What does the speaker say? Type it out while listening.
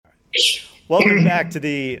Welcome back to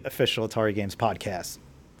the official Atari Games podcast.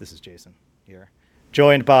 This is Jason here,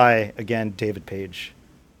 joined by, again, David Page.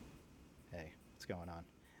 Hey, what's going on?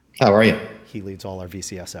 How are you? He leads all our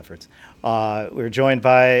VCS efforts. We're joined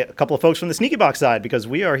by a couple of folks from the SneakyBox side because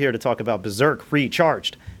we are here to talk about Berzerk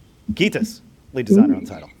Recharged. Gitas, lead designer on the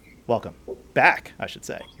title. Welcome back, I should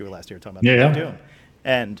say. You were last year talking about Doom.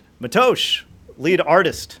 And Matosh, lead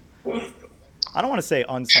artist. I don't want to say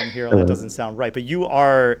unsung hero, that doesn't sound right, but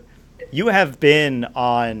you have been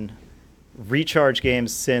on Recharge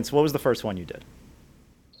games since, what was the first one you did?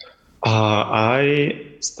 I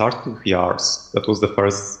started with Yars. That was the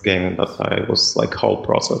first game that I was like whole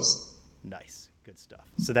process. Nice, good stuff.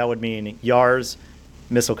 So that would mean Yars,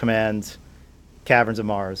 Missile Command, Caverns of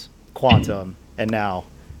Mars, Quantum, and now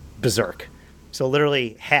Berzerk. So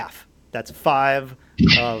literally half. That's 5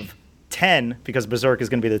 of 10 because Berzerk is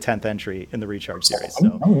going to be the 10th entry in the Recharge series.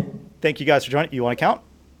 So thank you guys for joining. You want to count?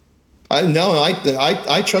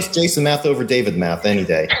 I trust Jason Math over David Math any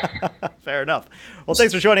day. Fair enough. Well,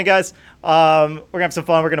 thanks for joining, guys. We're going to have some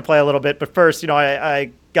fun. We're going to play a little bit. But first,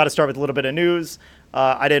 I got to start with a little bit of news.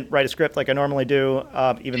 I didn't write a script like I normally do,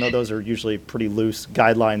 even though those are usually pretty loose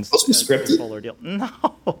guidelines. Those are scripted? Deal. No,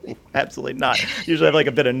 absolutely not. Usually I have like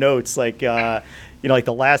a bit of notes, like, like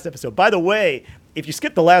the last episode. By the way, if you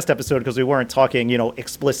skipped the last episode because we weren't talking,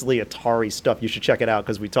 explicitly Atari stuff, you should check it out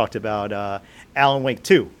because we talked about Alan Wake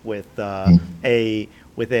 2 with a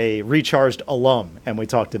Recharged alum, and we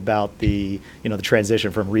talked about the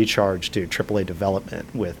transition from Recharge to AAA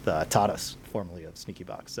development with Tadas, formerly of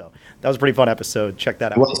SneakyBox. So that was a pretty fun episode. Check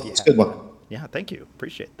that out. Well, it's a good one. Yeah, thank you.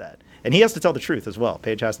 Appreciate that. And he has to tell the truth as well.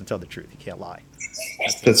 Paige has to tell the truth. He can't lie.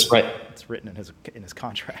 That's right. It's written in his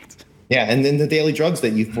contract. Yeah, and then the daily drugs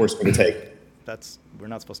that you forced me to take. We're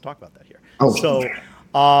not supposed to talk about that here. Oh. So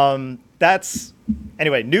that's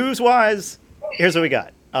anyway. News-wise, here's what we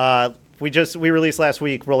got. We released last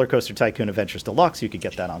week Roller Coaster Tycoon Adventures Deluxe. You could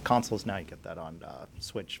get that on consoles now. You get that on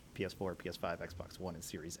Switch, PS4, PS5, Xbox One, and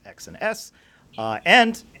Series X and S.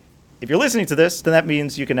 And if you're listening to this, then that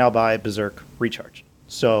means you can now buy Berzerk Recharge.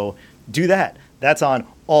 So do that. That's on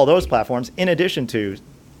all those platforms, in addition to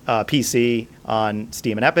PC on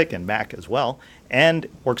Steam and Epic and Mac as well. And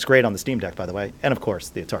works great on the Steam Deck, by the way. And, of course,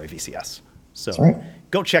 the Atari VCS. So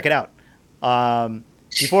Go check it out.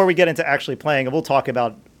 Before we get into actually playing, and we'll talk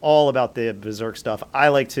all about the Berzerk stuff, I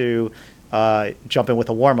like to jump in with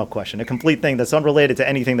a warm-up question, a complete thing that's unrelated to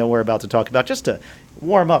anything that we're about to talk about, just to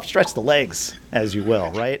warm up, stretch the legs, as you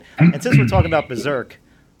will, right? And since we're talking about Berzerk,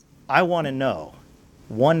 I want to know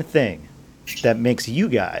one thing that makes you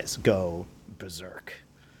guys go Berzerk.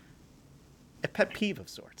 A pet peeve of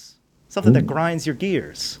sorts. Something that grinds your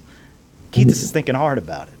gears. Keithis is thinking hard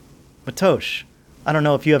about it. Matosh, I don't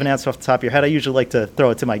know if you have an answer off the top of your head. I usually like to throw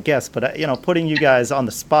it to my guests, but putting you guys on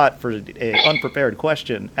the spot for an unprepared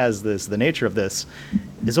question, as this the nature of this,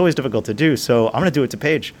 is always difficult to do. So I'm going to do it to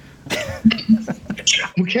Paige.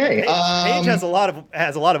 Okay. Paige has a lot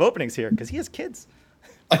of openings here because he has kids.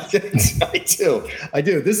 I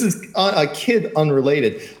do. This is a kid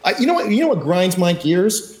unrelated. You know what grinds my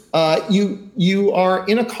gears? You are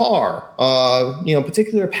in a car,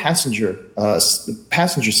 particular passenger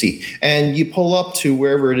seat, and you pull up to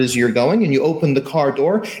wherever it is you're going, and you open the car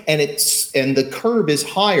door, and the curb is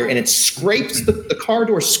higher, and it scrapes the car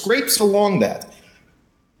door scrapes along that.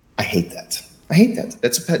 I hate that.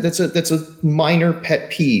 That's a minor pet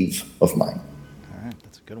peeve of mine. All right,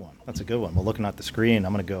 that's a good one. Well, looking at the screen,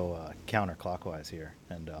 I'm going to go counterclockwise here.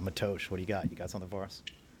 And Matosh, what do you got? You got something for us?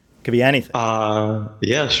 Could be anything.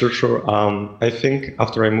 Yeah, sure. I think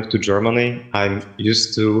after I moved to Germany, I'm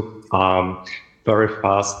used to very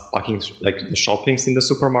fast packing like the shoppings in the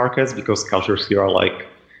supermarkets because cashiers here are like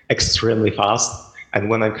extremely fast. And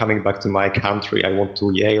when I'm coming back to my country, I want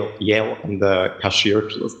to yell at the cashier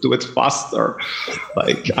to just do it faster.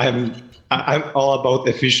 Like I'm all about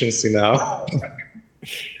efficiency now.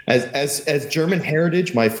 As German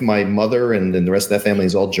heritage, my mother and then the rest of that family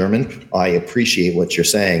is all German. I appreciate what you're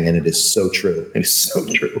saying, and it is so true. It is so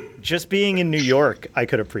true. Just being in New York, I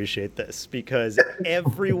could appreciate this because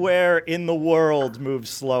everywhere in the world moves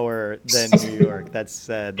slower than New York. That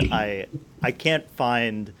said, I can't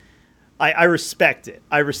find. I respect it.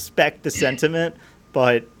 I respect the sentiment,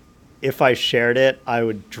 but if I shared it, I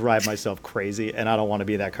would drive myself crazy, and I don't want to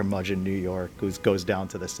be that curmudgeon New York who goes down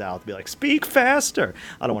to the south and be like, speak faster.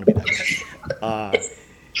 I don't want to be that guy.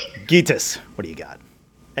 Gitas, what do you got?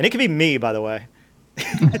 And it could be me, by the way.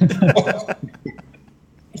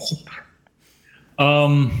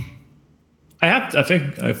 I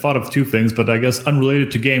think I thought of two things, but I guess unrelated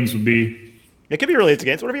to games would be... It could be related to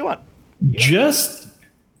games, whatever you want. Just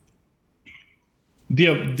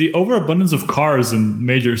the overabundance of cars in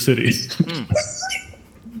major cities.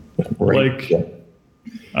 Right. Like,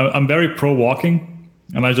 I'm very pro walking,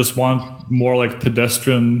 and I just want more like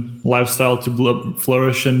pedestrian lifestyle to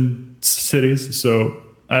flourish in cities. So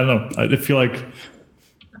I don't know. I feel like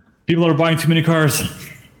people are buying too many cars.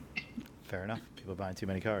 Fair enough. People buying too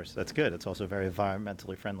many cars. That's good. It's also a very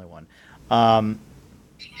environmentally friendly one.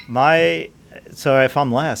 So if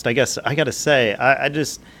I'm last, I guess I got to say, I'm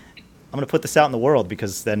going to put this out in the world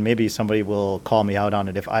because then maybe somebody will call me out on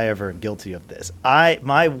it if I ever am guilty of this.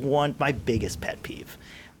 My biggest pet peeve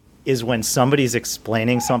is when somebody's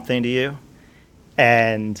explaining something to you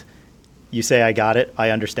and you say, I got it,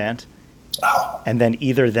 I understand. And then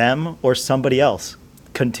either them or somebody else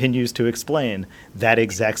continues to explain that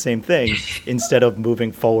exact same thing instead of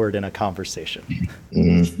moving forward in a conversation.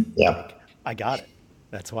 Yeah. I got it.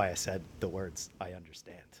 That's why I said the words, I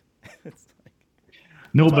understand.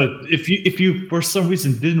 No, but if you for some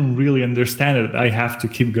reason didn't really understand it, I have to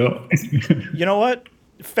keep going. You know what?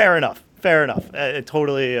 Fair enough.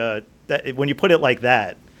 Totally. When you put it like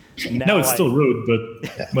that. No, it's still rude,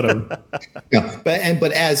 but whatever. Yeah,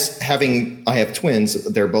 but I have twins.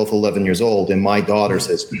 They're both 11 years old, and my daughter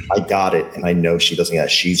says, "I got it," and I know she doesn't get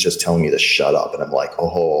it. She's just telling me to shut up, and I'm like,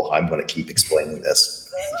 "Oh, I'm going to keep explaining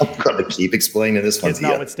this. I'm going to keep explaining this one." It's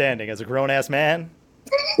notwithstanding, as a grown ass man.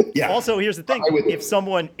 Yeah. Also, here's the thing: if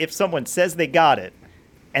someone says they got it,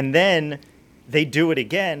 and then they do it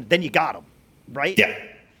again, then you got them, right? Yeah.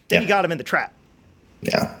 Then you got them in the trap.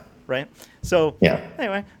 Yeah. Right. So yeah.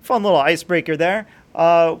 Anyway, fun little icebreaker there.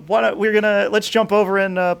 Let's jump over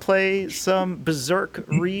and play some Berzerk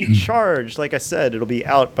Recharged. Like I said, it'll be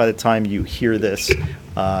out by the time you hear this.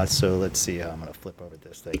 So let's see. I'm gonna flip over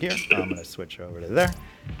this thing here. I'm gonna switch over to there,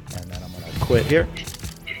 and then I'm gonna quit here.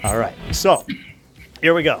 All right. So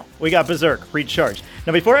here we go. We got Berzerk Recharged.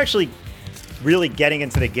 Now, before actually really getting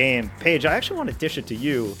into the game, Paige, I actually want to dish it to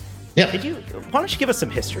you. Yeah. Why don't you give us some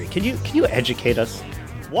history? Can you educate us?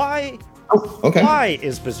 Why? Oh, okay. Why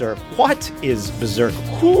is Berzerk? What is Berzerk?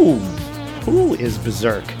 Who is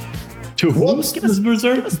Berzerk? To whom is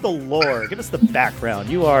Berzerk? Give us the lore. Give us the background.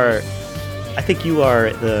 I think you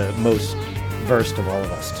are the most versed of all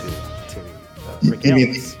of us to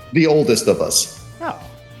regale us. The oldest of us. No.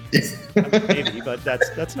 Maybe, but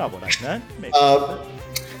that's not what I meant. Maybe.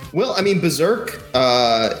 Well, I mean, Berzerk.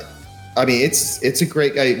 It's a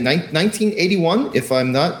great guy. 1981, if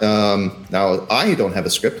I'm not. Now, I don't have a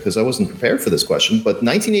script because I wasn't prepared for this question. But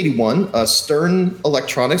 1981, Stern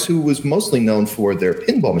Electronics, who was mostly known for their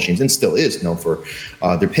pinball machines and still is known for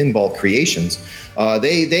their pinball creations,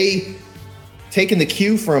 they taken the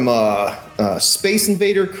cue from Space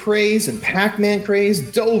Invader craze and Pac-Man craze,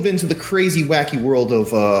 dove into the crazy, wacky world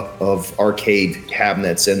of arcade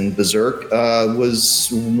cabinets, and Berzerk was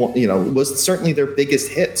certainly their biggest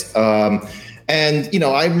hit. And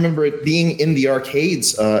I remember it being in the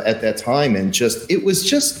arcades at that time, and it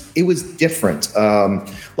was different.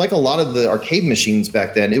 Like a lot of the arcade machines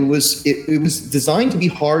back then, it was designed to be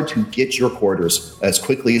hard to get your quarters as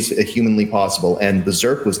quickly as humanly possible, and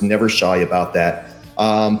Berzerk was never shy about that.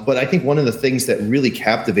 But I think one of the things that really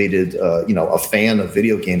captivated, a fan of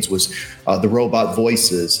video games was the robot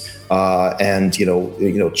voices and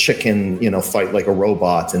chicken, fight like a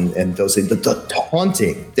robot, and those things. The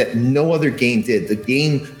taunting that no other game did. The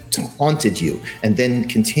game taunted you and then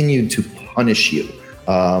continued to punish you,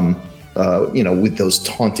 with those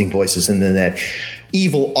taunting voices, and then that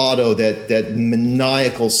evil Otto, that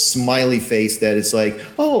maniacal smiley face that is like,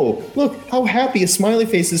 oh, look how happy a smiley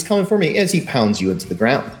face is coming for me, as he pounds you into the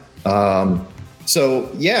ground. And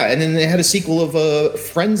then they had a sequel of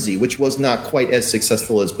Frenzy, which was not quite as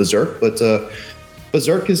successful as Berzerk, but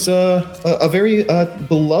Berzerk is a very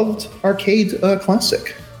beloved arcade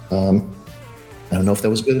classic. I don't know if that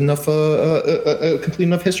was good enough, complete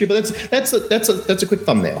enough history, but that's a quick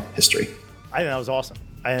thumbnail history. I think that was awesome.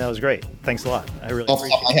 I think that was great. Thanks a lot. I really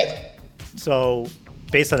appreciate it. So,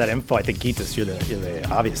 based on that info, I think Geetus, you're the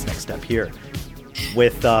obvious next step here.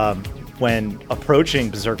 With when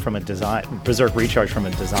approaching Berzerk Recharge from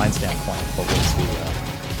a design standpoint, what was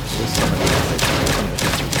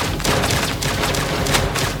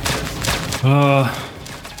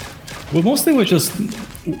Well, mostly it was just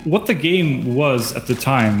what the game was at the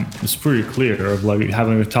time was pretty clear, of like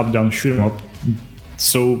having a top-down shoot 'em up.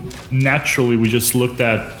 So naturally, we just looked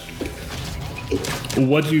at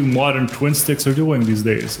what do modern twin sticks are doing these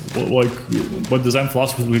days. What design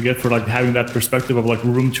philosophies we get for like having that perspective of like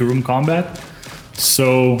room-to-room combat.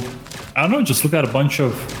 So I don't know, just look at a bunch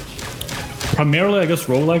of primarily, I guess,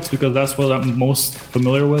 roguelikes, because that's what I'm most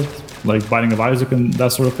familiar with, like Binding of Isaac and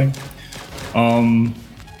that sort of thing.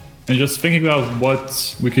 and just thinking about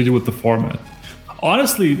what we could do with the format.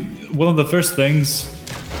 Honestly, one of the first things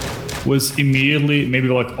was immediately, maybe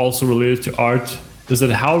like also related to art, is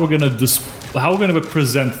that how we're gonna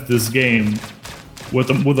present this game with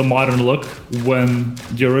a modern look when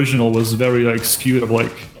the original was very like skewed of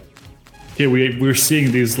like, here we're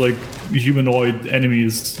seeing these like humanoid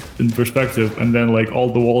enemies in perspective, and then like all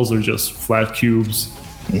the walls are just flat cubes.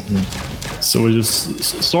 Mm-hmm. So it just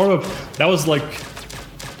sort of, that was like,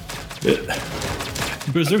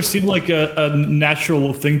 Berzerk seemed like a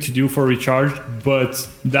natural thing to do for Recharge, but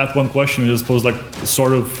that one question just posed like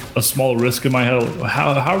sort of a small risk in my head.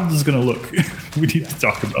 How is this gonna look? We need to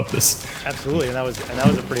talk about this. Absolutely, and that was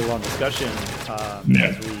a pretty long discussion as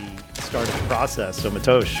we started the process. So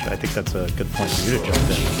Matosh, I think that's a good point for you to jump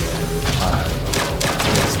in.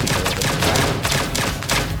 Speak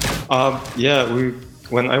a little bit.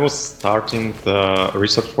 When I was starting the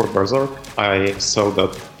research for Berzerk, I saw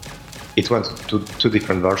that it went to two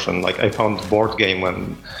different versions. Like I found board game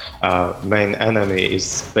when main enemy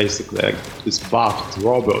is basically like this buffed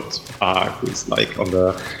robot who's like on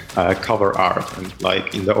the cover art, and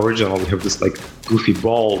like in the original we have this like goofy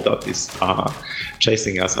ball that is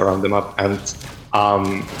chasing us around the map, and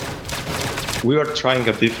we were trying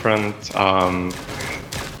a different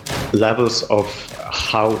levels of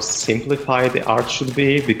how simplified the art should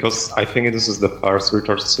be, because I think this is the first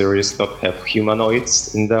Recharge series that have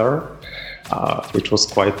humanoids in there, which was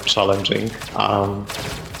quite challenging.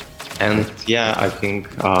 And yeah, I think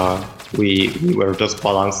we were just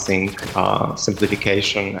balancing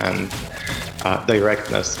simplification and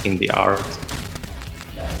directness in the art.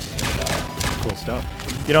 Cool stuff.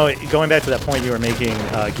 You know, going back to that point you were making,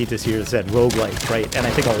 Gitas here said roguelike, right? And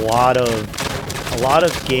I think a lot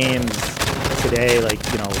of games today, like,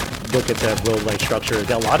 you know, look at the roguelike structure.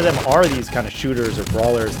 A lot of them are these kind of shooters or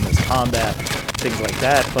brawlers and this combat, things like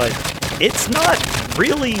that. But it's not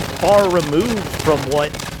really far removed from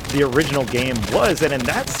what the original game was. And in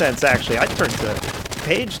that sense, actually, I turned to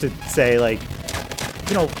Paige to say, like,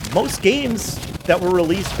 you know, most games that were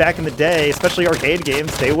released back in the day, especially arcade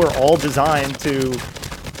games, they were all designed to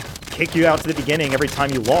kick you out to the beginning every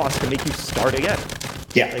time you lost and make you start again.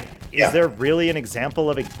 Yeah. Like, is there really an example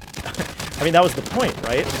of a... I mean, that was the point,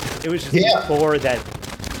 right? It was just before that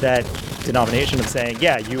denomination of saying,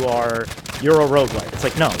 yeah, you're a roguelike. It's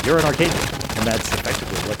like, no, you're an arcade game. And that's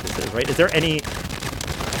effectively what this is, right? Is there any...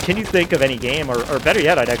 Can you think of any game, or better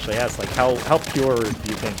yet, I'd actually ask, like, how pure do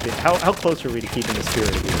you think, how close are we to keeping the spirit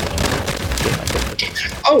of the game like this?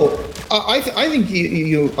 I think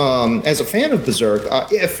you as a fan of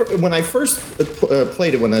Berzerk, when I first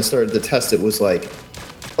played it, when I started to test it, was like,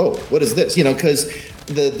 oh, what is this? You know, because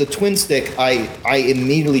the twin stick, I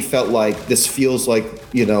immediately felt like this feels like,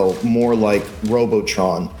 you know, more like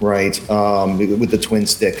Robotron, right? With the twin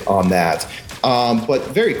stick on that. But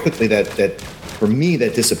very quickly that for me,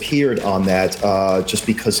 that disappeared on that, just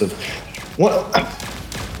because of what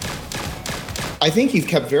I think you've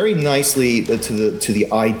kept very nicely to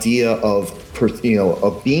the idea of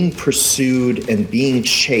being pursued and being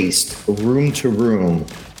chased room to room.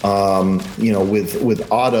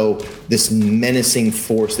 With Otto, this menacing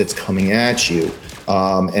force that's coming at you,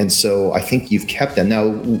 and so I think you've kept that.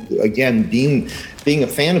 Now, again, being a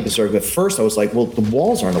fan of Berzerk, at first I was like, well, the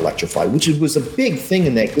walls aren't electrified, which was a big thing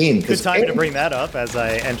in that game. Good time to bring that up as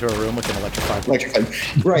I enter a room with an electrified.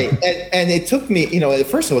 Right, and it took me, at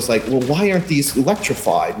first I was like, well, why aren't these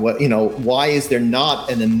electrified? Why is there not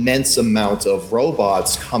an immense amount of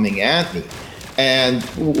robots coming at me? And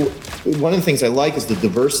one of the things I like is the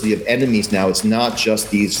diversity of enemies now. It's not just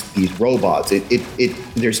these robots.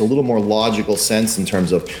 There's a little more logical sense in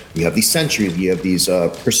terms of you have these sentries, you have these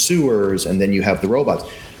pursuers, and then you have the robots.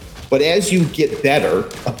 But as you get better,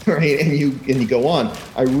 right, and you go on,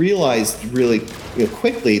 I realized really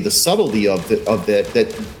quickly the subtlety of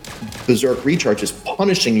that Berzerk Recharge is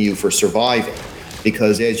punishing you for surviving.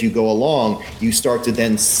 Because as you go along, you start to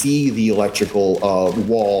then see the electrical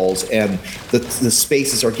walls, and the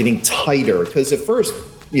spaces are getting tighter. Because at first,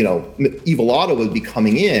 Evil Otto would be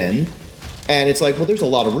coming in, and it's like, well, there's a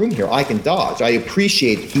lot of room here. I can dodge. I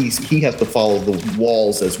appreciate he has to follow the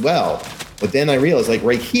walls as well. But then I realized, like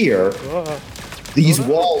right here, these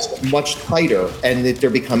walls are much tighter, and that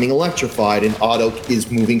they're becoming electrified, and Otto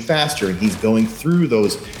is moving faster, and he's going through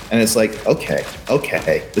those. And it's like, okay,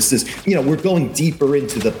 this is, we're going deeper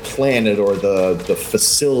into the planet or the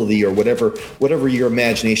facility or whatever your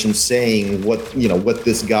imagination's saying, what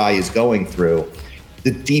this guy is going through.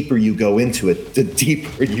 The deeper you go into it, the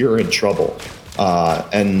deeper you're in trouble.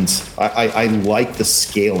 And I like the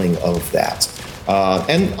scaling of that.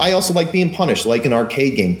 And I also like being punished, like an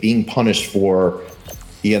arcade game, being punished for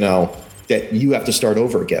that you have to start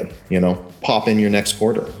over again. Pop in your next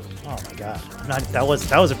quarter. Oh my god, that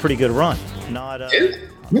was a pretty good run. Not.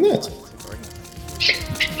 Minutes.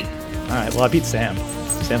 All right. Well, I beat Sam.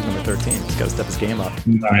 Sam's number 13. Just got to step his game up.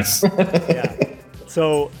 Nice. Yeah.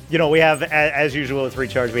 So, we have, as usual with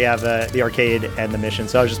Recharge, we have the arcade and the mission.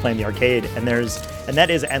 So I was just playing the arcade, and that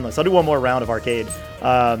is endless. I'll do one more round of arcade.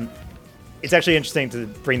 It's actually interesting to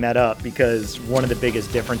bring that up because one of the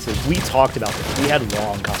biggest differences, we talked about this. We had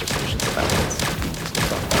long conversations about this.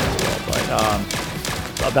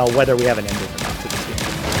 But about whether we have an ending or not to this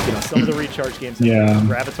game. Some of the Recharge games,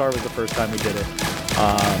 Gravatar was the first time we did it.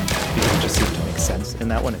 Because it just seemed to make sense in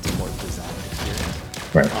that one. It's a more design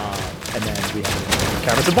experience. Right. And then we have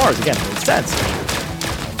Caverns of Mars. Again, it makes sense.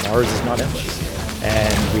 Mars is not endless.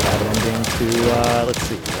 And we have an ending to,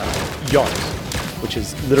 Yars, which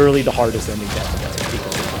is literally the hardest ending to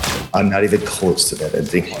ever. I'm not even close to that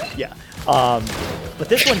ending. Yeah. But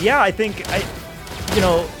this one, I think,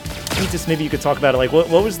 maybe you could talk about it. Like, what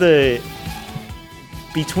was the...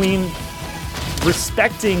 Between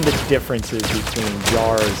respecting the differences between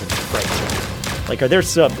Yars and Berzerk. Like, are there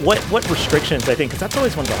some what restrictions? I think because that's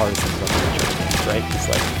always one of the hardest things about the Recharge games, right? It's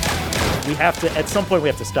like we have to at some point we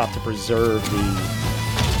have to stop to preserve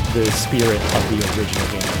the spirit of the original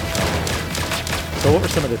game. So, what were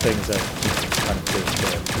some of the things that you kind of did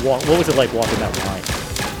there? What was it like walking that line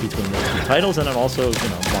between those two titles and then also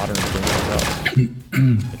modern games as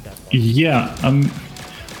well?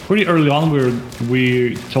 Pretty early on,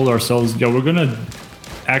 we told ourselves, we're gonna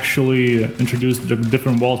actually introduce the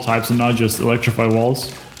different wall types and not just electrify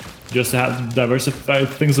walls, just to have diversify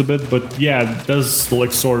things a bit. But it does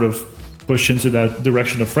sort of push into that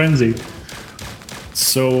direction of frenzy.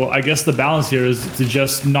 So I guess the balance here is to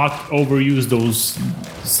just not overuse those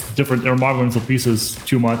different environmental pieces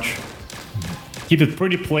too much. Keep it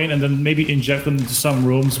pretty plain and then maybe inject them into some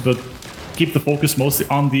rooms, but keep the focus mostly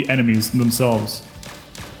on the enemies themselves.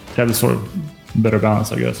 To have a sort of better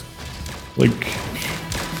balance, I guess. And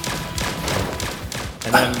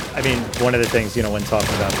then, one of the things, when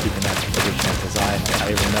talking about keeping that original design,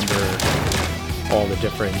 I remember all the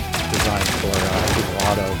different designs for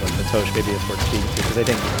Otto, but Matosh maybe is worth speaking to, because I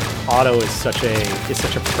think Otto is such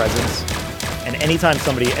a presence. And anytime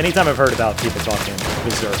I've heard about people talking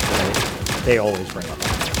Berzerk, they always bring up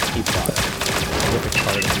each Otto. Look at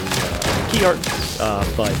part of the key art,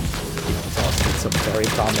 but it's a very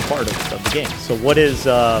prominent part of the game. So what is...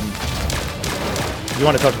 you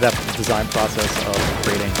want to talk about the design process of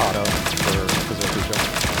creating Otto for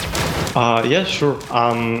Berzerk? Yeah, sure.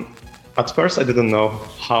 At first, I didn't know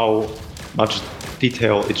how much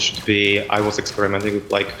detail it should be. I was experimenting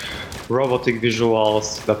with robotic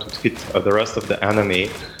visuals that would fit the rest of the enemy.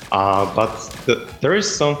 But there is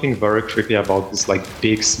something very creepy about this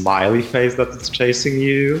big smiley face that is chasing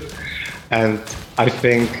you, and I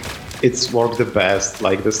think it's worked the best,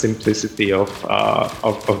 the simplicity of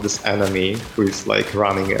this enemy who is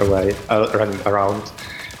running around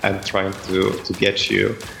and trying to get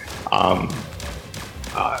you. I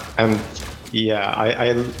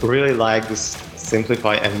really like this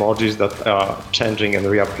simplify emojis that are changing and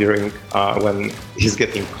reappearing when he's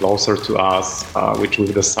getting closer to us, which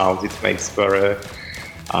with the sound it makes very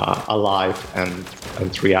alive and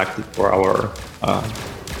reactive for our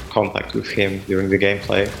contact with him during the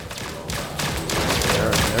gameplay.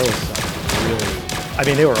 There was some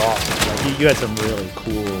really... they were awesome. You had some really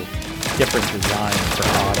cool, different designs for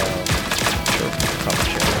Otto. Probably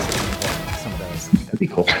share some of those. That'd be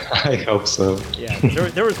cool. I hope so. Yeah,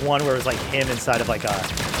 there was one where it was him inside of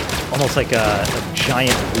almost like a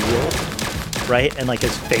giant wheel, right? And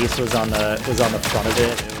his face was on the front of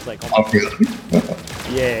it. It was almost...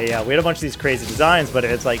 Yeah. We had a bunch of these crazy designs, but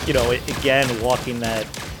it's again, walking that...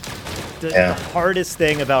 The hardest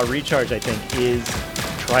thing about Recharge, I think, is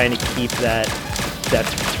trying to keep that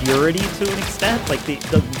purity to an extent.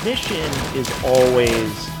 The mission is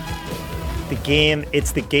always the game.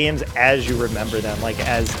 It's the games as you remember them,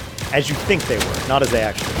 as you think they were, not as they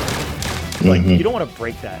actually were. You don't want to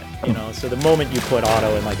break that, So the moment you put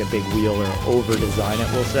Otto in a big wheel or over design it,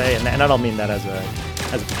 we'll say, and I don't mean that as a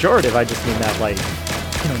pejorative. I just mean that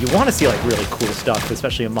you want to see really cool stuff,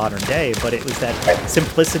 especially in modern day, but it was that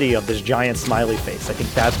simplicity of this giant smiley face. I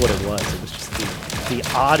think that's what it was. It was just the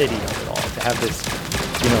oddity of it all, to have this,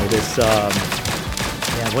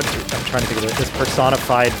 I'm trying to think of it, this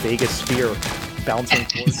personified Vegas sphere bouncing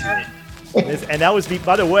towards you. And that was,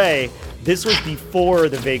 by the way, this was before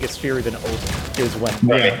the Vegas sphere even opened, is when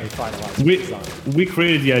we finalized the design. We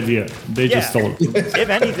created the idea. They just stole it. If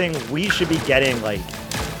anything, we should be getting,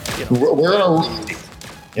 we're on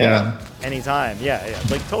a... anytime. Yeah.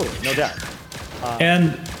 Totally, no doubt.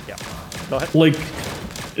 And Yeah. Go ahead. like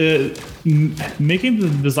making the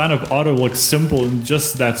design of auto look simple in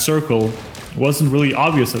just that circle wasn't really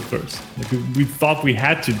obvious at first. Like we thought we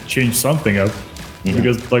had to change something up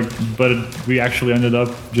because but we actually ended up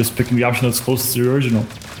just picking the option that's closest to the original,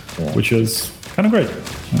 which is kind of great.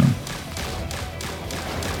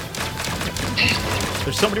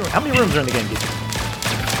 There's so many. How many rooms are in the game?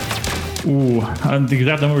 Ooh, the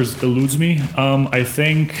exact numbers eludes me. I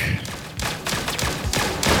think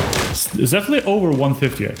it's definitely over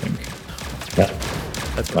 150. I think. Yeah.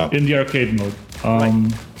 That's cool. In the arcade mode.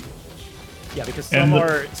 Right. Yeah, because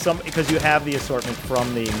because you have the assortment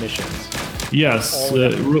from the missions. Yes,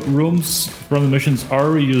 rooms from the missions are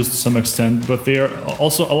reused to some extent, but they are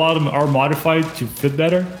also a lot of them are modified to fit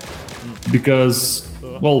better because,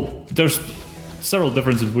 well, there's several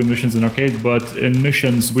differences between missions and arcade, but in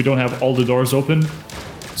missions we don't have all the doors open.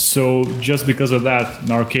 So just because of that,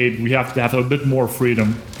 in arcade we have to have a bit more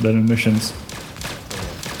freedom than in missions.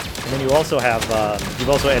 And then you also have you've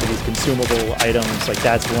also added these consumable items. Like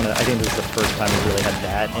that's I think this is the first time we really had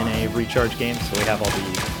that in a recharge game. So we have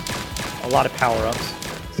a lot of power-ups.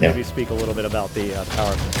 So maybe speak a little bit about the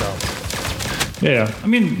power-ups themselves. Yeah, I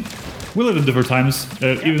mean, we live in different times.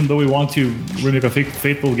 Even though we want to remake a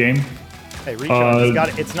fateful game. Hey,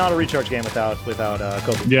 recharge. It's not a recharge game without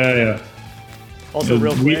Kobe. Yeah. Also,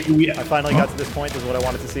 real quick, I finally got to this point. This is what I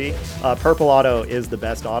wanted to see. Purple auto is the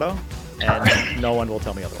best auto, and no one will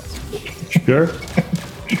tell me otherwise. Sure.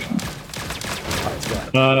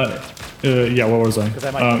 All right, yeah, what was I? Because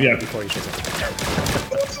I might before you should say.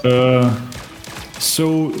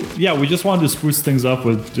 So yeah, we just wanted to spruce things up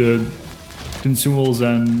with consumables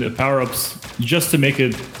and power-ups, just to make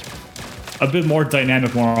it a bit more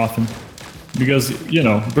dynamic more often. Because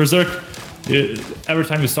Berzerk, every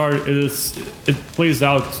time you start, it plays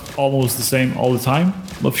out almost the same all the time.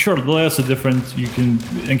 But sure, the layouts are different. You can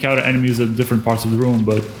encounter enemies at different parts of the room,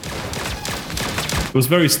 but it was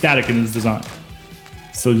very static in its design.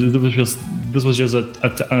 So this was just an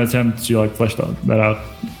attempt to flesh that out.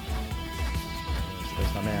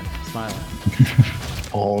 There's my man smiling.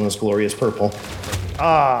 All in this glorious purple.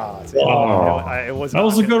 It was. That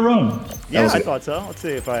was a good run. Yeah, I thought so. Let's see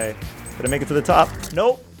if I make it to the top.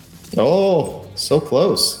 Nope. Oh, so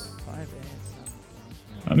close.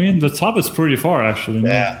 I mean, the top is pretty far, actually.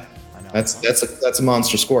 Yeah, that's a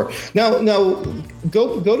monster score. Now,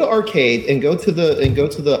 go to arcade and go to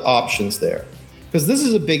the options there, because this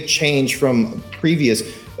is a big change from previous.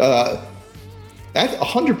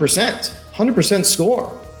 100%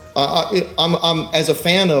 score. I'm as a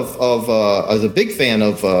fan as a big fan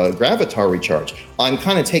of Gravatar Recharge. I'm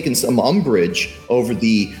kind of taking some umbrage over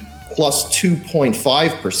the plus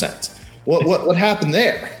 2.5%. What happened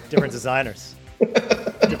there? Different designers.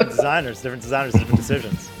 Different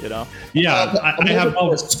decisions, Yeah, I have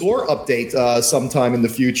a score update sometime in the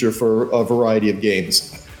future for a variety of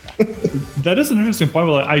games. That is an interesting point.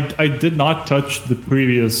 But I did not touch the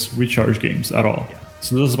previous Recharge games at all. Yeah.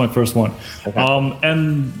 So this is my first one. Okay.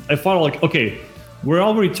 And I thought, okay, we're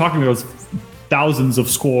already talking about thousands of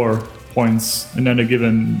score points in a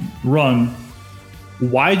given run.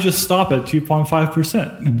 Why just stop at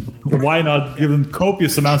 2.5%? Why not give them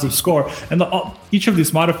copious amounts of score? And each of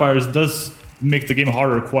these modifiers does make the game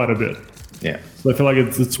harder quite a bit. Yeah. So I feel like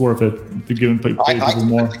it's worth it to give them people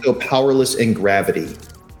more. I go powerless and gravity.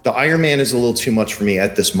 The Iron Man is a little too much for me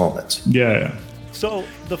at this moment. Yeah. So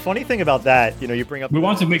the funny thing about that, you bring up... We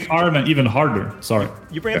want to make Iron Man even harder. Sorry.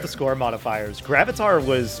 You bring up the score modifiers. Gravatar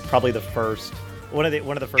was probably one of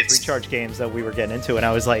the first Recharge games that we were getting into, and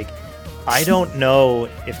I was like, I don't know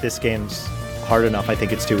if this game's hard enough. I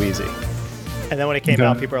think it's too easy. And then when it came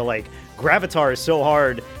out, people are like, Gravatar is so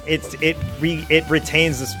hard. It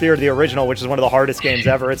retains the spirit of the original, which is one of the hardest games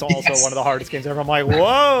ever. It's also one of the hardest games ever. I'm like,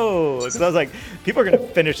 whoa! So I was like, people are gonna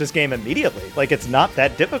finish this game immediately. Like, it's not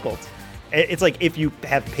that difficult. It's like if you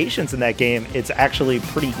have patience in that game, it's actually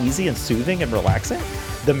pretty easy and soothing and relaxing.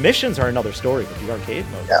 The missions are another story, but the arcade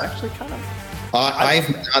mode is actually kind of. I've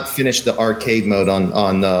not finished the arcade mode on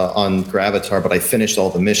Gravatar, but I finished all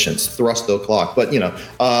the missions, thrust o'clock. But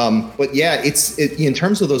but yeah, it's in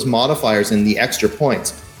terms of those modifiers and the extra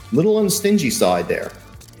points, little on the stingy side there,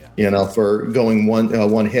 for going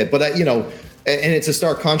one hit. But and it's a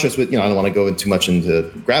stark contrast with I don't want to go too much into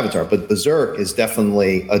Gravatar, but Berzerk is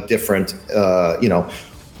definitely a different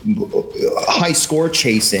high score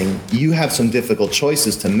chasing. You have some difficult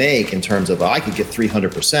choices to make in terms of I could get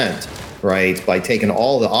 300%. Right, by taking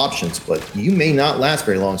all the options, but you may not last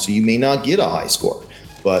very long, so you may not get a high score.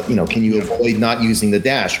 But can you avoid not using the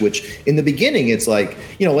dash? Which in the beginning, it's like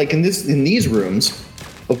like in these rooms,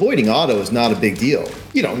 avoiding auto is not a big deal.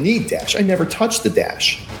 You don't need dash. I never touched the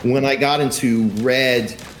dash. When I got into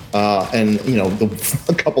red, and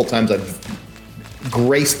a couple times I've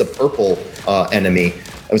graced the purple enemy,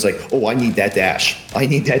 I was like, oh, I need that dash. I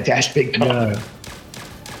need that dash big time. Yeah.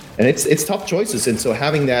 And it's tough choices, and so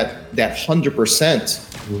having that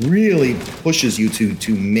 100% really pushes you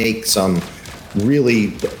to make some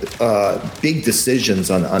really big decisions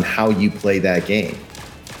on how you play that game.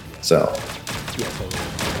 So. Yeah, totally.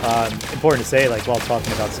 Important to say, like, while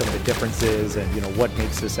talking about some of the differences and what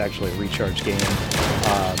makes this actually a recharge game,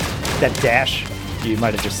 that dash, you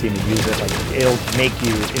might have just seen me use it. Like, it'll make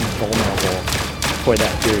you invulnerable for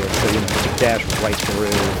that period. So you dash right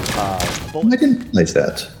through. I didn't realize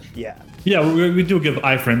that. Yeah. Yeah, we do give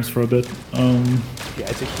iframes for a bit. Yeah,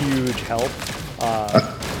 it's a huge help.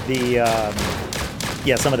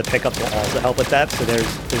 Some of the pickups will also help with that. So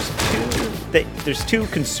there's two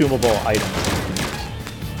consumable items you can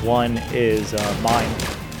use. One is mine,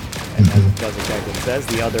 and that does exactly what it says.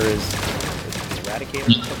 The other is Eradicator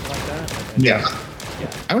or something like that. Yeah.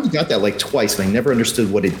 I only got that like twice, and I never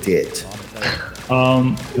understood what it did.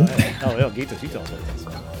 Gitos, you tell us what it does.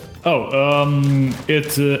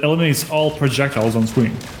 It eliminates all projectiles on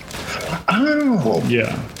screen. Oh.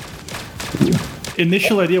 Yeah.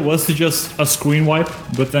 Initial idea was to just a screen wipe,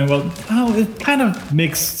 but then, it kind of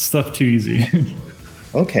makes stuff too easy.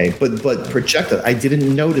 Okay, but projectile, I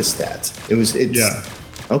didn't notice that.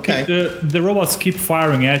 Okay. The robots keep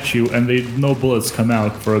firing at you, and no bullets come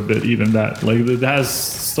out for a bit. Even that, like, it has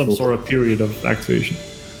some sort of period of activation.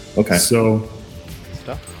 Okay. So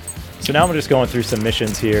now I'm just going through some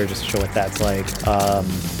missions here, just to show what that's like.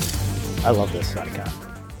 I love this icon.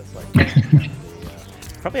 That's like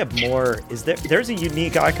probably have more. There's a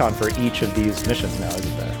unique icon for each of these missions now,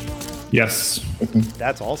 isn't there? Yes.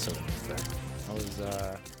 That's also interesting.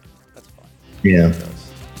 That's fun. Yeah.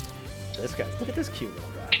 This guy, look at this cute little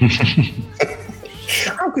guy.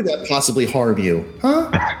 How could that possibly harm you? Huh?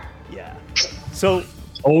 Yeah. So.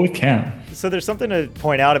 Oh, it can. So there's something to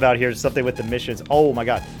point out about here, something with the missions. Oh my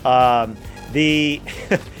god.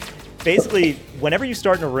 Basically, whenever you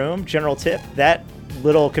start in a room, general tip, that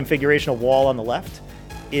little configuration of wall on the left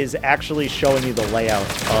is actually showing you the layout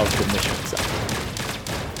of the mission itself.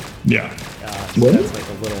 Yeah. So that's like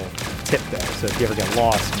a little tip there. So if you ever get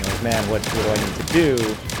lost and you're like, man, what do I need to do?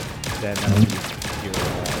 Then your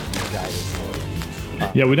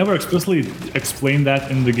guidance. Yeah, we never explicitly explained that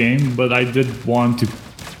in the game, but I did want to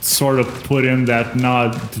sort of put in that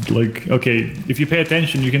nod, like, okay, if you pay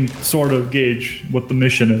attention, you can sort of gauge what the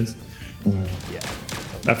mission is. Yeah.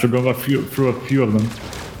 After going through a few of them.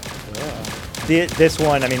 This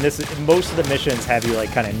one, most of the missions have you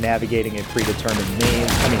like kind of navigating a predetermined maze.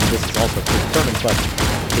 This is also predetermined, but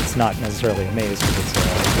it's not necessarily a maze because it's a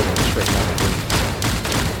straight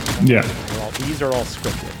line. Yeah. These are all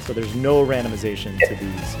scripted, so there's no randomization to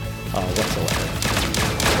these whatsoever.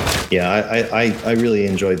 Yeah, I really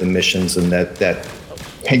enjoy the missions and that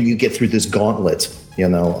can you get through this gauntlet,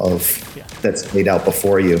 that's laid out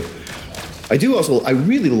before you. I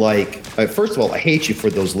really like, first of all, I hate you for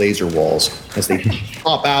those laser walls as they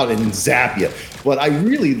pop out and zap you. But I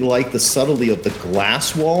really like the subtlety of the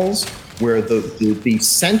glass walls where the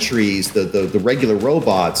sentries, the regular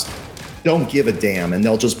robots, don't give a damn and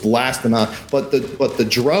they'll just blast them out. But the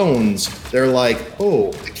drones, they're like,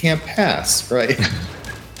 oh, I can't pass, right?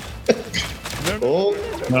 Oh.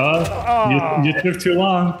 No, you took too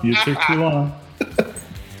long. Let's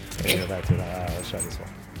try this one.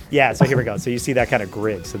 Yeah, so here we go. So you see that kind of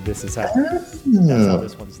grid. So this is how that's how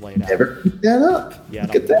this one's laid out. Never picked that up. Yeah,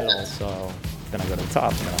 not the middle. So then I go to the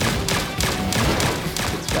top now.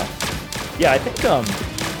 Good stuff. Yeah, I think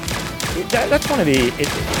that's one of the.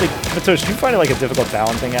 But so do you find it like a difficult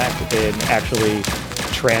balancing act in actually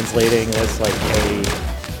translating this like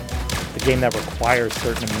the game that requires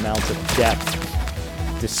certain amounts of depth,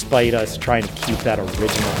 despite us trying to keep that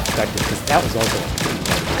original effective? Because that was also a big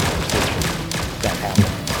conversation that happened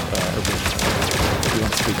originally. Do you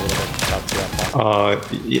want to speak a little bit about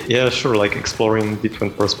that? Yeah, sure. Like exploring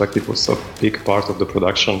different perspectives was a big part of the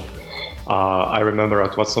production. I remember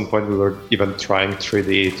at some point we were even trying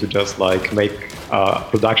 3D to just like make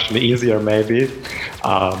production easier, maybe,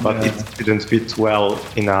 but it didn't fit well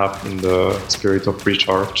enough in the spirit of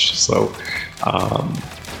Recharge. So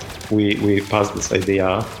we passed this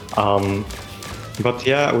idea. But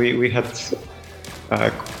yeah, we had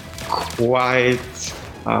quite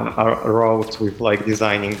a road with like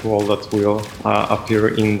designing wall that will appear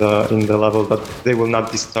in the level, that they will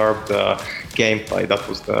not disturb the gameplay. That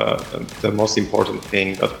was the most important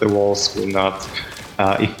thing, that the walls will not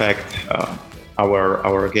affect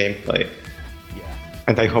our gameplay. Yeah.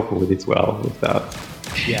 And I hope we did well with that.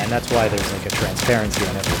 Yeah, and that's why there's like a transparency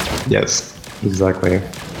on everything. Yes, exactly.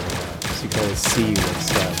 So you can always see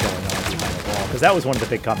what's going on behind the wall. Because that was one of the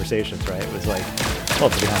big conversations, right? It was like, well,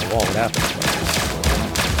 if it's behind the wall, what happens?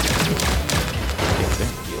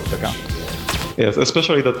 Yes,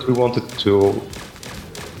 especially that we wanted to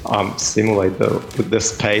simulate the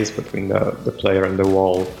space between the player and the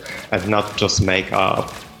wall, and not just make a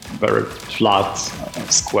very flat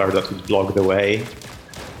square that would block the way.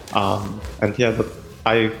 And yeah, but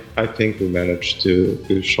I think we managed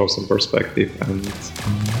to show some perspective, and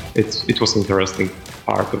it was an interesting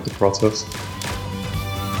part of the process.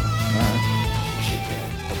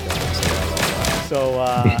 So,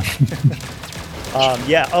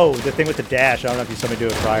 yeah. Oh, the thing with the dash. I don't know if you saw me do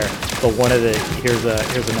it prior, but here's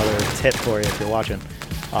another tip for you if you're watching.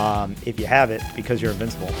 If you have it, because you're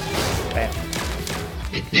invincible, bam.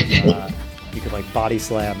 You could like body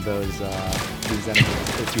slam these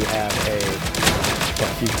enemies if you have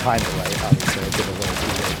if you time it right. Obviously, I did a little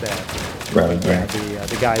too right there. Right. Yeah,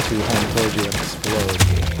 the guys who home towards you and explode,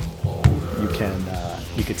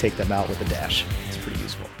 you can take them out with a dash. It's pretty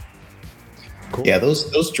useful. Cool. Yeah,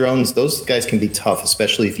 those drones, those guys can be tough,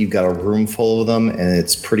 especially if you've got a room full of them and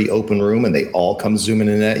it's pretty open room and they all come zooming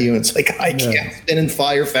in at you. And it's like, I can't spin and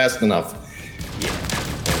fire fast enough. Yeah.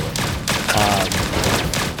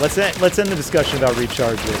 Let's end the discussion about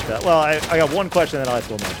recharge with that. Well, I got one question, then I'll ask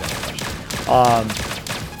one more question.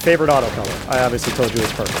 Favorite auto color? I obviously told you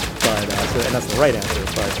it's purple, but and that's the right answer.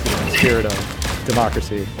 But in the spirit of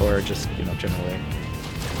democracy, or just generally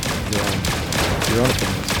your own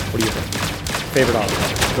opinions, what do you think? Favorite auto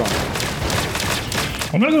color?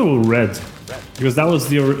 I'm gonna go with red, because that was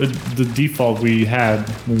the default we had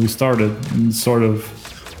when we started, and sort of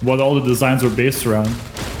what all the designs were based around.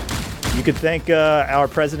 You could thank our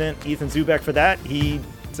president, Ethan Zubek, for that. He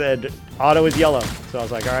said auto is yellow. So I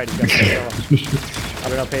was like, all right, he's got yellow. I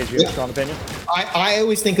don't know, Paige, you have a strong opinion? I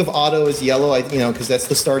always think of auto as yellow, because that's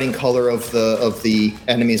the starting color of the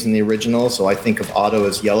enemies in the original. So I think of auto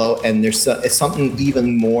as yellow. And there's something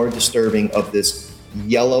even more disturbing of this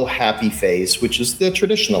yellow happy face, which is the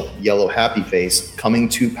traditional yellow happy face coming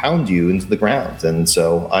to pound you into the ground. And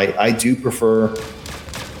so I do prefer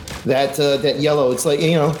that yellow. It's like,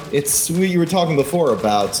 it's you were talking before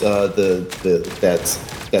about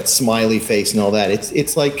that smiley face and all that.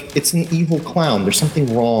 It's like it's an evil clown. There's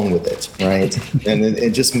something wrong with it, right? And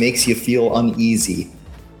it just makes you feel uneasy.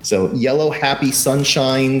 So yellow, happy,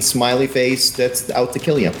 sunshine, smiley face, that's out to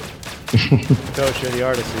kill you. Coach, you're the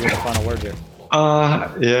artist, so you have the final word here.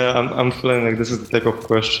 Yeah, I'm feeling like this is the type of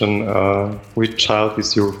question, which child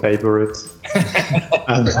is your favorite?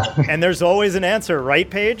 And there's always an answer, right,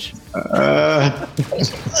 Paige?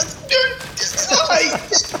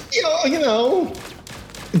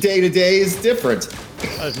 Day to day is different.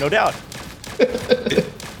 No doubt.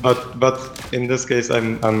 But in this case,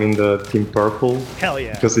 I'm in the team purple. Hell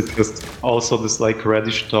yeah! Because it has also this like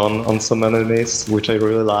reddish tone on some enemies, which I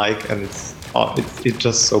really like, and it's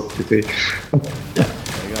just so pretty. There you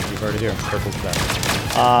go. You've heard it here. Purple's the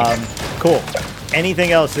best. Cool.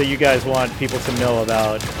 Anything else that you guys want people to know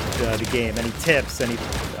about the game? Any tips?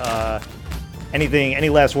 Anything? Any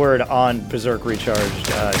last word on Berzerk Recharged?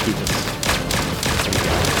 Keepus?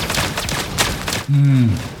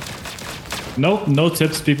 No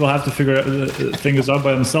tips. People have to figure things out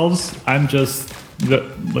by themselves. I'm just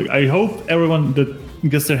I hope everyone that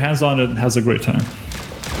gets their hands on it has a great time.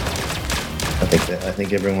 I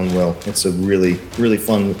think everyone will. It's a really, really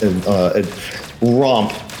fun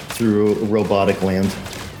romp through robotic land.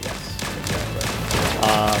 Yes.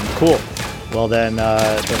 Cool. Well then,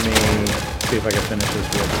 let me see if I can finish this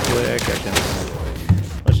real quick.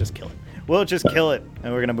 Let's just kill it. We'll just kill it,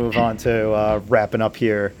 and we're gonna move on to wrapping up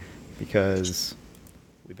here, because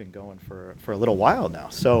we've been going for a little while now.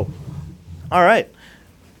 So, all right.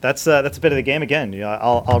 That's a bit of the game again.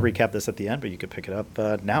 I'll recap this at the end, but you could pick it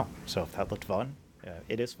up now. So if that looked fun,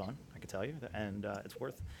 it is fun, I can tell you, and it's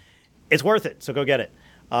worth it. So go get it.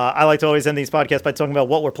 I like to always end these podcasts by talking about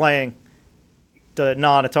what we're playing, the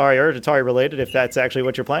non-Atari or Atari related, if that's actually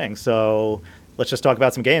what you're playing. So let's just talk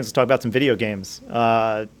about some games. Let's talk about some video games.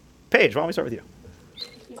 Paige, why don't we start with you?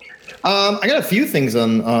 I got a few things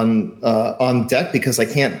on deck because I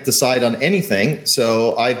can't decide on anything.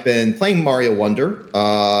 So I've been playing Mario Wonder,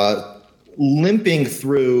 limping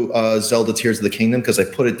through Zelda Tears of the Kingdom because I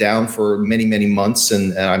put it down for many, many months,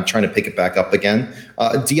 and I'm trying to pick it back up again.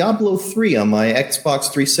 Diablo 3 on my Xbox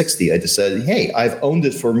 360. I just said, hey, I've owned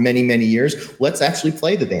it for many, many years. Let's actually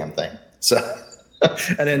play the damn thing. So,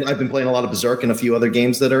 and then I've been playing a lot of Berzerk and a few other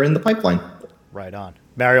games that are in the pipeline. Right on.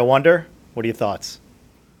 Mario Wonder, what are your thoughts?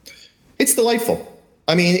 It's delightful.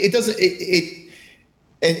 I mean, it doesn't.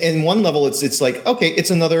 In one level, it's like, okay,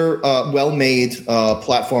 it's another well-made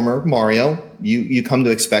platformer, Mario. You come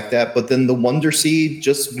to expect that, but then the Wonder Seed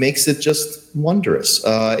just makes it just wondrous.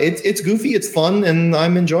 It's goofy, it's fun, and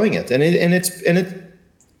I'm enjoying it. And it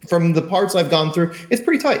from the parts I've gone through, it's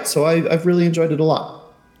pretty tight. So I've really enjoyed it a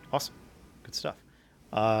lot. Awesome, good stuff.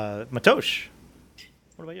 Matosh,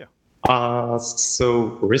 what about you?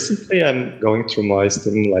 So recently I'm going through my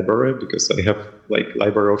Steam library because I have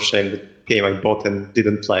Library of Shame, the game I bought and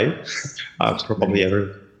didn't play. Probably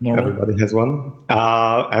everybody has one.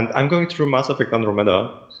 And I'm going through Mass Effect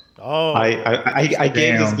Andromeda. Oh, I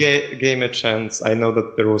gave this game a chance. I know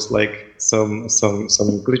that there was some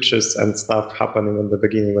glitches and stuff happening in the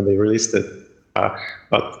beginning when they released it.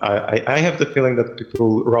 But I have the feeling that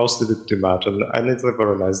people roasted it too much, and it's a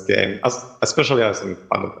very nice game, especially as I'm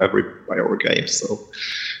fan of every BioWare game. So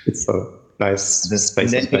it's a nice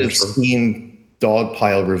space negative Steam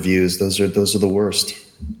dogpile reviews. Those are the worst.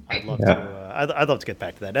 I'd love to. I'd love to get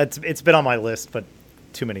back to that. It's been on my list, but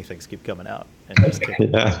too many things keep coming out.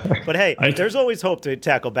 But hey, there's always hope to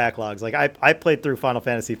tackle backlogs. Like I played through Final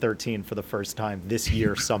Fantasy 13 for the first time this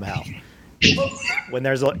year somehow.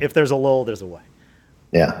 If there's a lull, there's a way.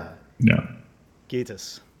 Yeah.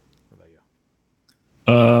 Gitas, what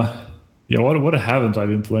about you? What haven't I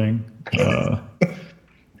been playing?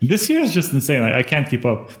 This year is just insane. I can't keep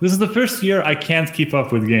up. This is the first year I can't keep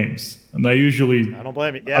up with games, and I don't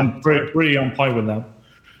blame you. Yeah, I'm pretty on point with that.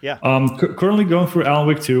 Yeah. Currently going through Alan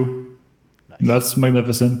Wake 2. Nice. That's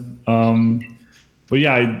magnificent. But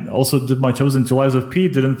yeah, I also did my toes into Lies of P.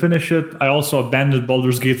 Didn't finish it. I also abandoned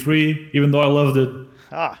Baldur's Gate 3, even though I loved it.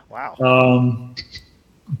 Wow.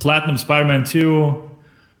 Platinum Spider-Man 2.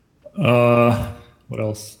 What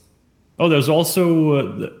else? Oh, there's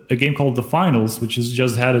also a game called The Finals, which has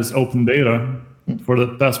just had its open beta for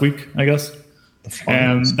the past week, I guess.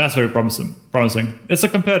 And that's very promising. It's a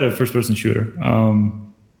competitive first-person shooter.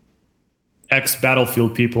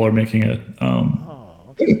 Ex-Battlefield people are making it.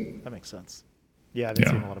 Okay. That makes sense. Yeah, I've been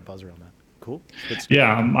seeing a lot of buzz around that. Cool.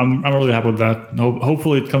 Yeah, I'm really happy with that.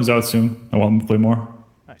 Hopefully it comes out soon. I want to play more.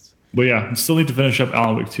 Nice. But yeah, I still need to finish up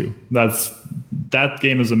Alan Wake 2. That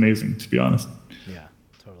game is amazing, to be honest. Yeah,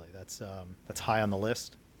 totally. That's high on the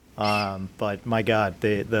list. But my God,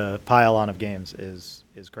 the pile on of games is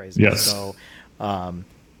crazy. Yes. So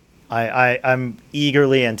I'm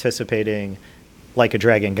eagerly anticipating Like a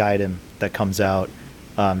Dragon Gaiden that comes out.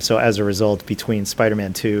 So as a result, between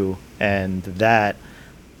Spider-Man 2 and that,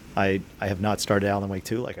 I have not started Alan Wake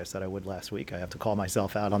 2 like I said I would last week. I have to call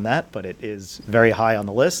myself out on that, but it is very high on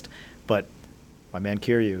the list. But my man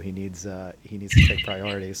Kiryu, he needs to take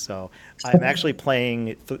priority. So I'm actually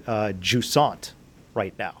playing Jusant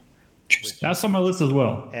right now. That's on my list as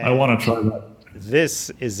well. I want to try that.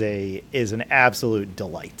 This is an absolute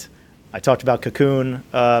delight. I talked about Cocoon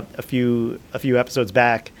a few episodes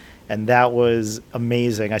back, and that was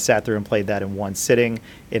amazing. I sat through and played that in one sitting.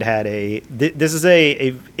 It had this is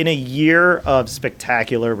in a year of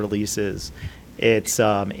spectacular releases.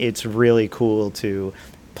 It's really cool to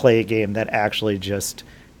play a game that actually just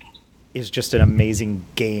is just an amazing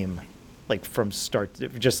game, like from start,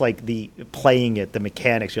 just like the playing it, the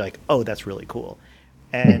mechanics. You're like, oh, that's really cool.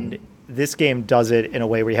 And this game does it in a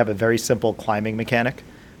way where you have a very simple climbing mechanic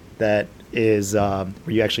that is where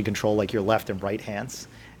you actually control like your left and right hands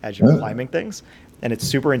as you're climbing things, and it's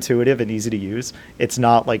super intuitive and easy to use. It's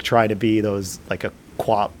not like trying to be those like a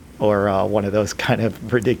QWOP or one of those kind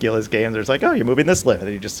of ridiculous games where it's like, oh, you're moving this lift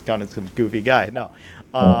and you're just kind of some goofy guy. No,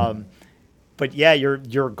 but yeah,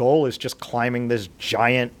 your goal is just climbing this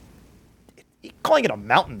giant. Calling it a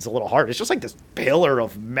mountain's a little hard. It's just like this pillar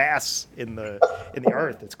of mass in the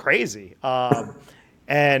earth. It's crazy,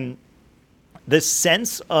 and this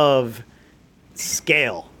sense of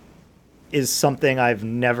scale is something I have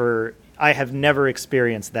never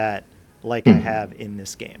experienced that like I have in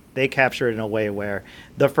this game. They capture it in a way where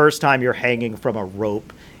the first time you're hanging from a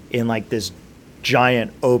rope in like this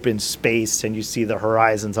giant open space and you see the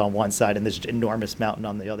horizons on one side and this enormous mountain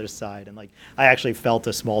on the other side, and like I actually felt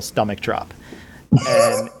a small stomach drop.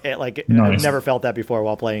 And nice. I've never felt that before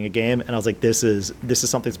while playing a game, and I was like, this is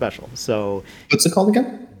something special. So what's it called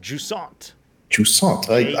again? Jusant. Jusant.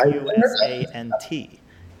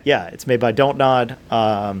 Yeah, it's made by Don't Nod.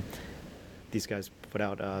 These guys put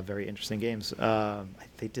out very interesting games.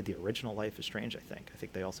 They did the original Life is Strange, I think. I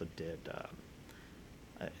think they also did.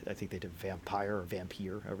 I think they did Vampire or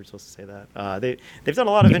Vampire, however you're supposed to say that. They've done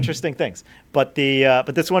a lot of interesting things, but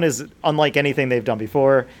this one is unlike anything they've done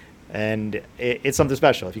before, and it's something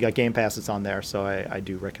special. If you got Game Pass, it's on there, so I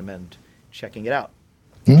do recommend checking it out.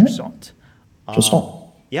 Jusant.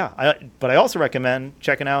 but I also recommend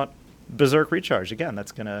checking out Berzerk Recharge. Again,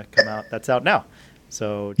 that's going to come out. That's out now.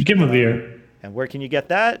 So give him a beer. And where can you get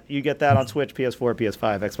that? You get that on Switch, PS4,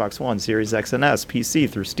 PS5, Xbox One, Series X and S, PC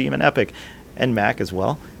through Steam and Epic, and Mac as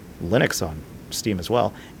well. Linux on Steam as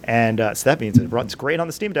well. And so that means it runs great on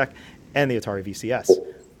the Steam Deck and the Atari VCS.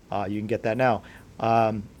 You can get that now.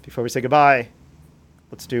 Before we say goodbye,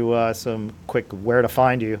 let's do some quick where to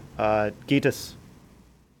find you. Gitas,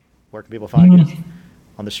 where can people find you?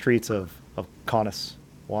 On the streets of Kaunas,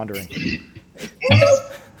 wandering.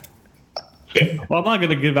 Well, I'm not going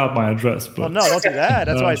to give out my address. But... Well, no, don't do that.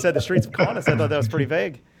 That's why I said the streets of Kaunas. I thought that was pretty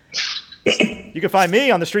vague. You can find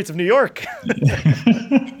me on the streets of New York.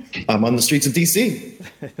 I'm on the streets of D.C.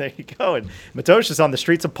 There you go. And Matosh is on the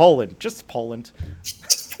streets of Poland. Just Poland.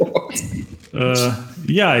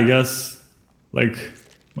 Yeah, I guess. Like,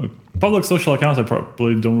 public social accounts, I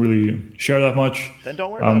probably don't really share that much. Then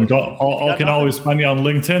don't worry about it. You can always find me on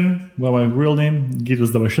LinkedIn with my real name, Gitas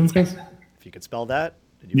Damashinskas. If you could spell that.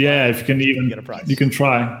 Yeah, if you can even, get a prize. You can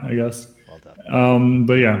try, I guess. Well done.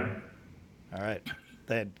 But yeah. All right.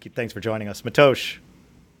 Thanks for joining us. Matosh,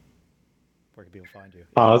 where can people find you? If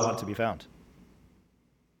you want to be found.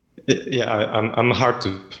 Yeah, I'm hard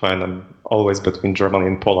to find. I'm always between Germany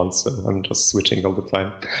and Poland, so I'm just switching all the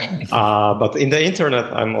time. But in the internet,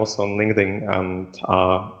 I'm also on LinkedIn and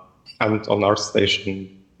on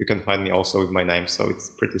ArtStation. You can find me also with my name, so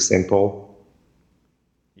it's pretty simple.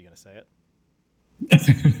 You gonna say it?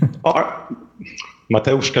 Or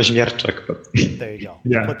Mateusz Kaźmierczak. But there you go.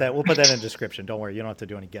 Yeah. We'll put that in the description. Don't worry, you don't have to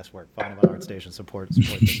do any guesswork. Find him on ArtStation. Support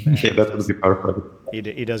this man. Yeah, that would be perfect.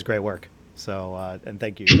 He does great work. So and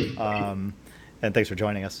thank you. And thanks for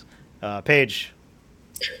joining us, Paige.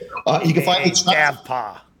 You can find me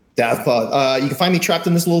Davpa. You can find me trapped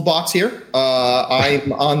in this little box here.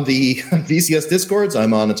 I'm on the VCS Discords.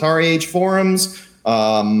 I'm on Atari Age forums.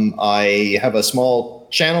 I have a small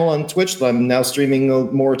channel on Twitch that I'm now streaming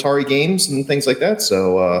more Atari games and things like that.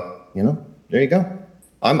 So there you go.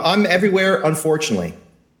 I'm everywhere, unfortunately.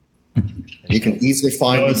 You can easily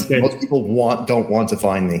find me. Most people don't want to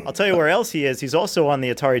find me. I'll tell you where else he is. He's also on the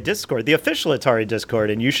Atari Discord, the official Atari Discord,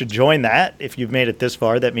 and you should join that if you've made it this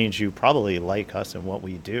far. That means you probably like us and what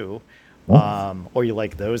we do, or you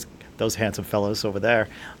like those handsome fellows over there.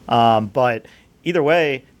 But either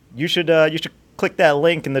way, you should click that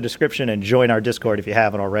link in the description and join our Discord if you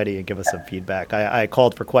haven't already, and give us some feedback. I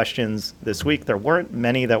called for questions this week. There weren't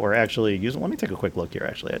many that were actually usable. Let me take a quick look here.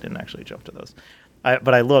 Actually, I didn't actually jump to those.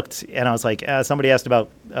 But I looked, and I was like, somebody asked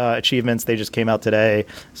about achievements. They just came out today.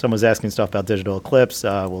 Someone was asking stuff about Digital Eclipse.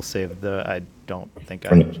 We'll save I don't think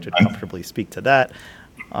I should comfortably speak to that.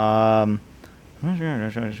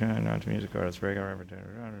 Music artists, regular.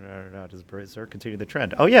 Does Berzerk continue the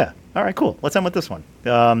trend? Oh, yeah. All right, cool. Let's end with this one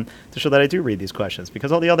to show that I do read these questions,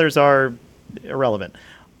 because all the others are irrelevant.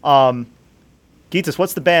 Gitas,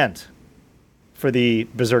 what's the band for the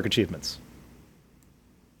Berzerk achievements?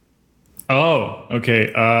 Oh,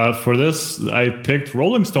 okay. For this, I picked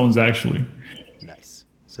Rolling Stones, actually. Nice.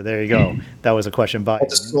 So there you go. That was a question by... I'll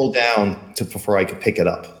just scroll down before I could pick it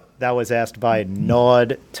up. That was asked by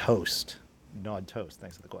Nod Toast. Nod Toast,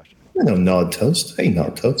 thanks for the question. No, Nod Toast. Hey,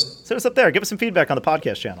 Nod Toast. Send us up there. Give us some feedback on the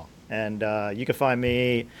podcast channel. And you can find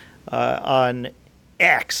me on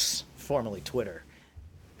X, formerly Twitter,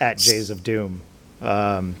 at Jays of Doom.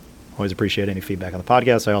 Always appreciate any feedback on the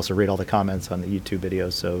podcast. I also read all the comments on the YouTube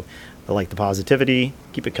videos, so I like the positivity.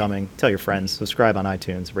 Keep it coming. Tell your friends. Subscribe on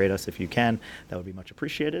iTunes. Rate us if you can. That would be much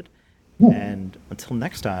appreciated. And until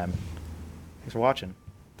next time, thanks for watching.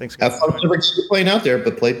 Thanks, guys. Have fun whenever you're playing out there,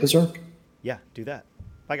 but play Berzerk. Yeah, do that.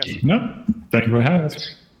 Bye, guys. No, thank you for having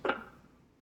us.